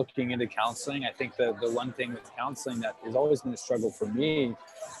am looking into counseling. I think the one thing with counseling that has always been a struggle for me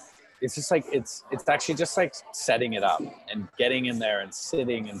it's just like it's actually just like setting it up and getting in there and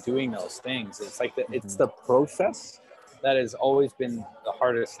sitting and doing those things. It's like it's the process that has always been the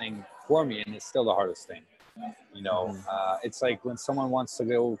hardest thing for me, and it's still the hardest thing. You know, it's like when someone wants to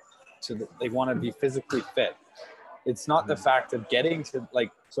go they want to be physically fit. It's not the fact of getting to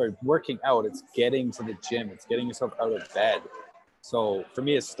working out. It's getting to the gym. It's getting yourself out of bed. So for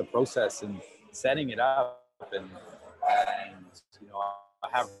me, it's the process and setting it up, and you know, I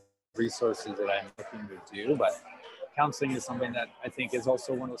have resources that I'm looking to do, but counseling is something that I think is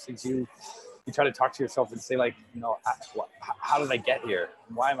also one of those things you try to talk to yourself and say, like, you know, how did I get here?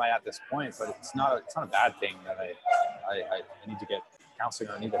 Why am I at this point? But it's not a bad thing that I need to get counseling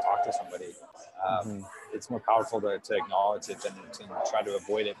or I need to talk to somebody. It's more powerful to acknowledge it than to try to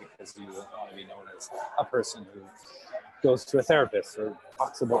avoid it because you want to be known as a person who goes to a therapist or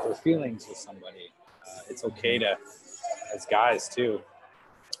talks about their feelings with somebody. It's okay to, as guys too,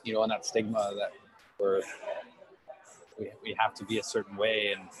 you know, and that stigma that we have to be a certain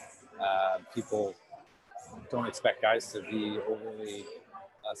way, and people don't expect guys to be overly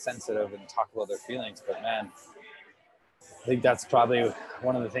sensitive and talk about their feelings. But man, I think that's probably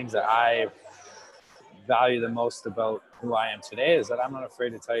one of the things that I value the most about who I am today, is that I'm not afraid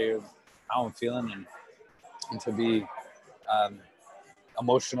to tell you how I'm feeling, and to be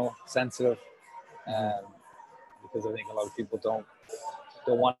emotional, sensitive, because I think a lot of people don't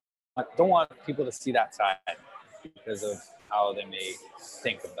want people to see that side because of how they may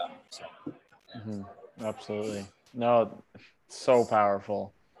think of them. So. Absolutely. No, so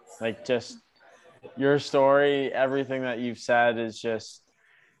powerful. Like, just your story, everything that you've said is just,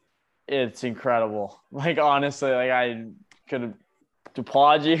 it's incredible. Like, honestly, like, I could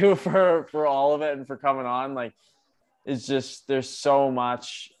applaud you for all of it and for coming on. Like, it's just, there's so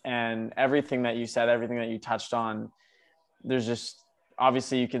much, and everything that you said, everything that you touched on, there's just,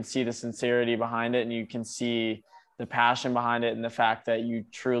 obviously you can see the sincerity behind it, and you can see the passion behind it, and the fact that you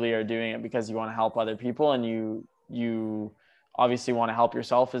truly are doing it because you want to help other people, and you obviously want to help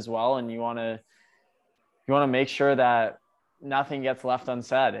yourself as well, and you want to make sure that nothing gets left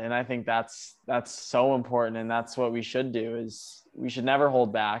unsaid. And I think that's so important, and that's what we should do, is we should never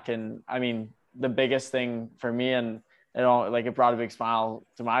hold back. And I mean, the biggest thing for me, and it brought a big smile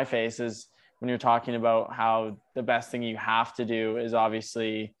to my face, is when you're talking about how the best thing you have to do is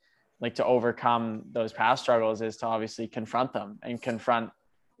obviously, like, to overcome those past struggles, is to obviously confront them and confront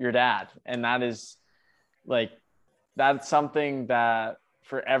your dad. And that is, like, that's something that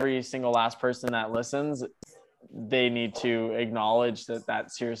for every single last person that listens, they need to acknowledge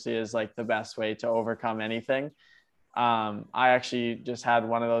that seriously is, like, the best way to overcome anything. I actually just had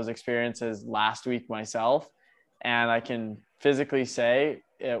one of those experiences last week myself, and I can physically say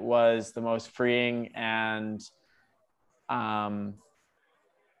it was the most freeing and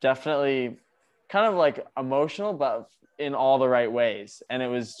definitely kind of like emotional, but in all the right ways. And it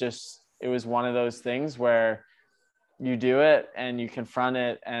was one of those things where you do it and you confront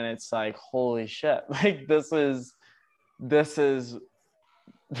it, and it's like, holy shit, like, this is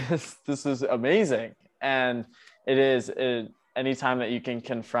amazing. And anytime that you can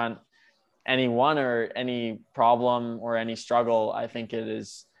confront anyone or any problem or any struggle, I think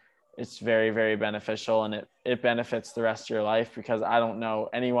it's very, very beneficial, and it benefits the rest of your life, because I don't know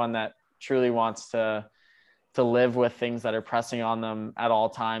anyone that truly wants to live with things that are pressing on them at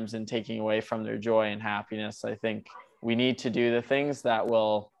all times and taking away from their joy and happiness. I think we need to do the things that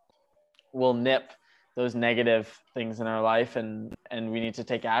will nip those negative things in our life, and we need to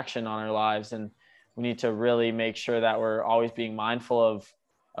take action on our lives, and we need to really make sure that we're always being mindful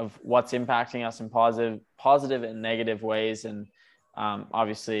of what's impacting us in positive and negative ways. And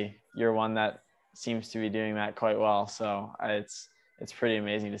obviously you're one that seems to be doing that quite well. So it's pretty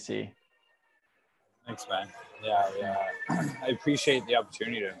amazing to see. Thanks, man. Yeah. I appreciate the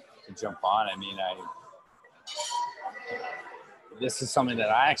opportunity to jump on. I mean, this is something that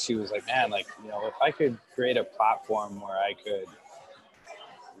I actually was like, man, like, you know, if I could create a platform where I could,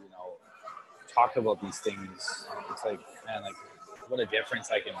 you know, talk about these things, it's like, man, like, what a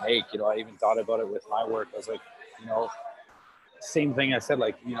difference I can make. You know, I even thought about it with my work. I was like, you know, same thing I said,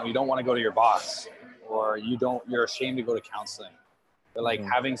 like, you know, you don't want to go to your boss, or you're ashamed to go to counseling. But like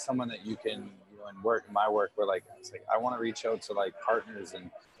having someone that you can, you know, in my work, where like, it's like, I want to reach out to like partners and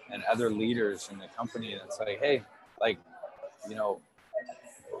other leaders in the company. And it's like, hey, like, you know,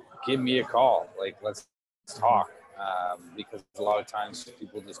 give me a call. Like, let's talk. Because a lot of times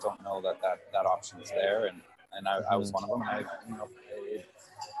people just don't know that option is there. And I was one of them. I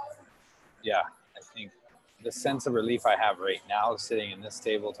think the sense of relief I have right now, sitting in this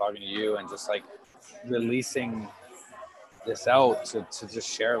table talking to you, and just like releasing this out to just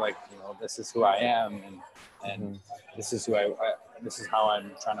share, like, this is who I am, and this is this is how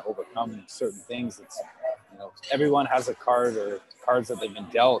I'm trying to overcome certain things. It's, everyone has a card or cards that they've been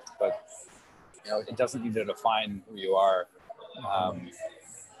dealt, but it doesn't need to define who you are,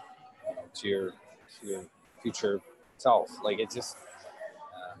 to your future self. Like, it just,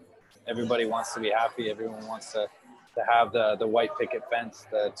 everybody wants to be happy. Everyone wants to have the white picket fence,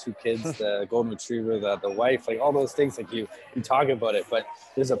 the 2 kids, the golden retriever, the wife, like all those things. Like, you talk about it, but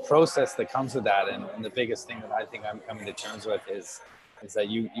there's a process that comes with that. And the biggest thing that I think I'm coming to terms with is that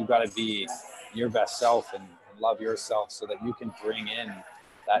you got to be your best self and love yourself, so that you can bring in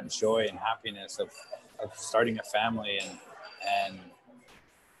that joy and happiness of starting a family and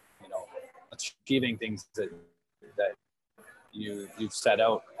achieving things that you've set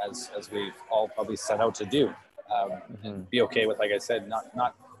out, as we've all probably set out to do, and be okay with, like I said,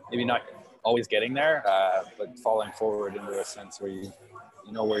 not maybe not always getting there, but falling forward into a sense where you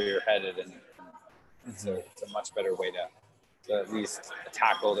know where you're headed, and it's a much better way to at least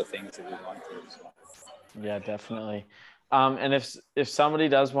tackle the things that you're going through. So. Yeah, definitely. And if somebody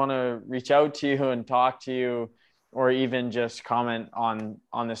does want to reach out to you and talk to you, or even just comment on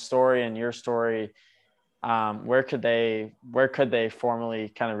the story and your story, where could they formally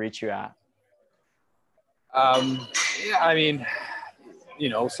kind of reach you at? Yeah, I mean,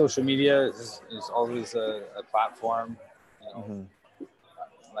 social media is always a platform.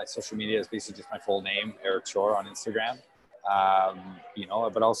 My social media is basically just my full name, Eric Shore, on Instagram.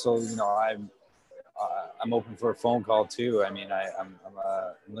 But also, I'm open for a phone call too. I mean, I'm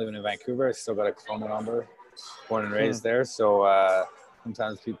living in Vancouver. I still got a Kelowna number, born and raised there. So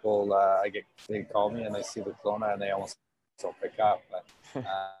sometimes people, they call me and they see the Kelowna and they almost don't pick up. But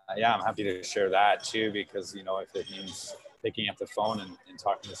yeah, I'm happy to share that too, because if it means picking up the phone and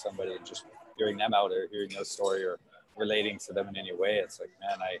talking to somebody and just hearing them out, or hearing their story, or relating to them in any way, it's like,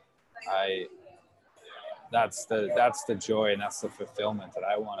 man, I that's the joy and that's the fulfillment that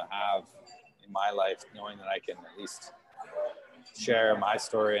I want to have in my life, knowing that I can at least share my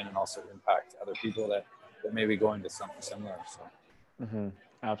story and also impact other people that may be going to something similar. So.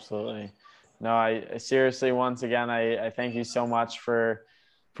 Absolutely. No, I seriously, once again, I thank you so much for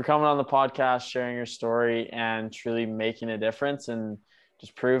coming on the podcast, sharing your story, and truly making a difference, and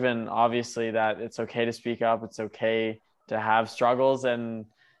just proving, obviously, that it's okay to speak up. It's okay to have struggles, and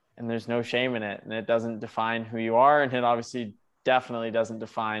there's no shame in it, and it doesn't define who you are. And it obviously definitely doesn't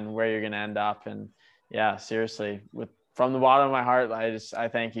define where you're going to end up. And yeah, seriously, from the bottom of my heart, I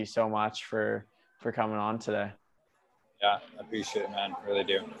thank you so much for coming on today. Yeah, I appreciate it, man. Really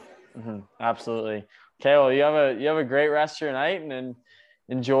do. Absolutely. Okay. Well, you have a great rest of your night, and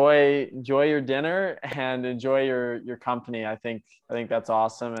enjoy your dinner and enjoy your company. I think that's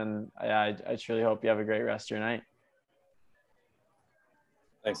awesome. And I truly hope you have a great rest of your night.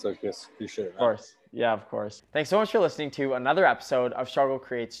 Thanks, Lucas. Appreciate it, man. Of course. Yeah, of course. Thanks so much for listening to another episode of Struggle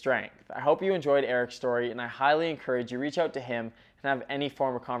Creates Strength. I hope you enjoyed Eric's story, and I highly encourage you reach out to him and have any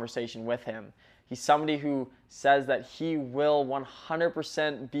form of conversation with him. He's somebody who says that he will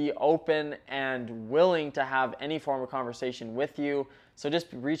 100% be open and willing to have any form of conversation with you. So just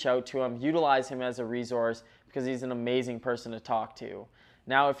reach out to him, utilize him as a resource, because he's an amazing person to talk to.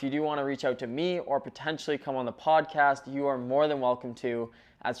 Now, if you do want to reach out to me or potentially come on the podcast, you are more than welcome to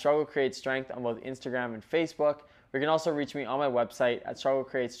at Struggle Creates Strength on both Instagram and Facebook. You can also reach me on my website at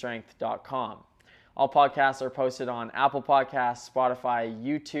strugglecreatestrength.com. All podcasts are posted on Apple Podcasts, Spotify,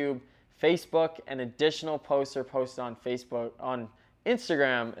 YouTube, Facebook, and additional posts are posted on Facebook, on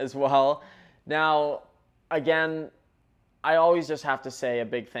Instagram as well. Now, again, I always just have to say a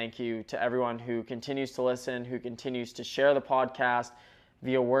big thank you to everyone who continues to listen, who continues to share the podcast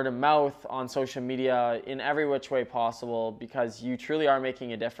via word of mouth, on social media, in every which way possible, because you truly are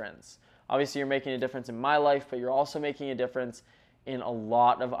making a difference. Obviously, you're making a difference in my life, but you're also making a difference in a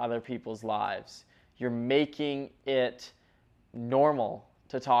lot of other people's lives. You're making it normal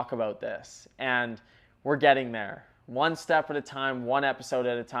to talk about this, and we're getting there. One step at a time, one episode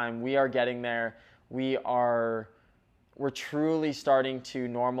at a time, we are getting there. We're truly starting to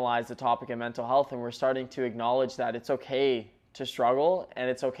normalize the topic of mental health, and we're starting to acknowledge that it's okay to struggle, and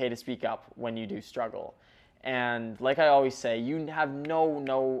it's okay to speak up when you do struggle. And like I always say, you have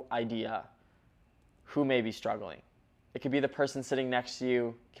no idea who may be struggling. It could be the person sitting next to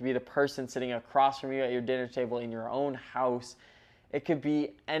you. It could be the person sitting across from you at your dinner table in your own house. It could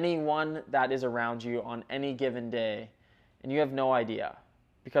be anyone that is around you on any given day, and you have no idea.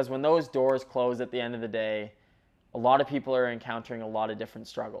 Because when those doors close at the end of the day, a lot of people are encountering a lot of different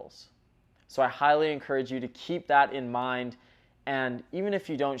struggles. So I highly encourage you to keep that in mind And even if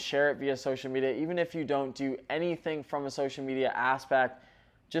you don't share it via social media, even if you don't do anything from a social media aspect,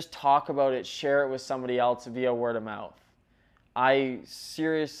 just talk about it, share it with somebody else via word of mouth. I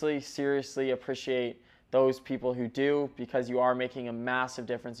seriously appreciate those people who do, because you are making a massive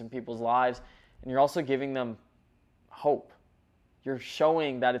difference in people's lives, and you're also giving them hope. You're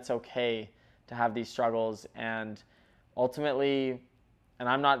showing that it's okay to have these struggles, and ultimately, and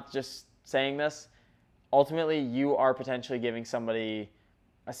I'm not just saying this, ultimately you are potentially giving somebody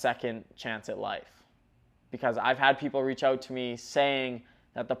a second chance at life. Because I've had people reach out to me saying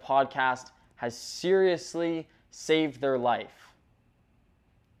that the podcast has seriously saved their life.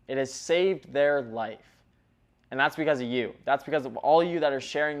 It has saved their life. And that's because of you. That's because of all of you that are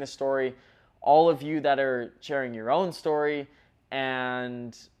sharing the story, all of you that are sharing your own story,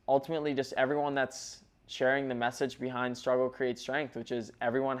 and ultimately just everyone that's sharing the message behind Struggle Creates Strength, which is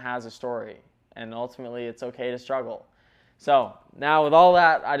everyone has a story, and ultimately it's okay to struggle. So now with all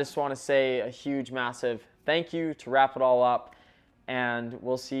that, I just want to say a huge, massive thank you to wrap it all up, and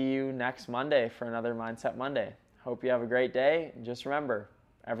we'll see you next Monday for another Mindset Monday. Hope you have a great day, and just remember,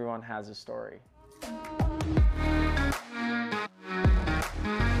 everyone has a story.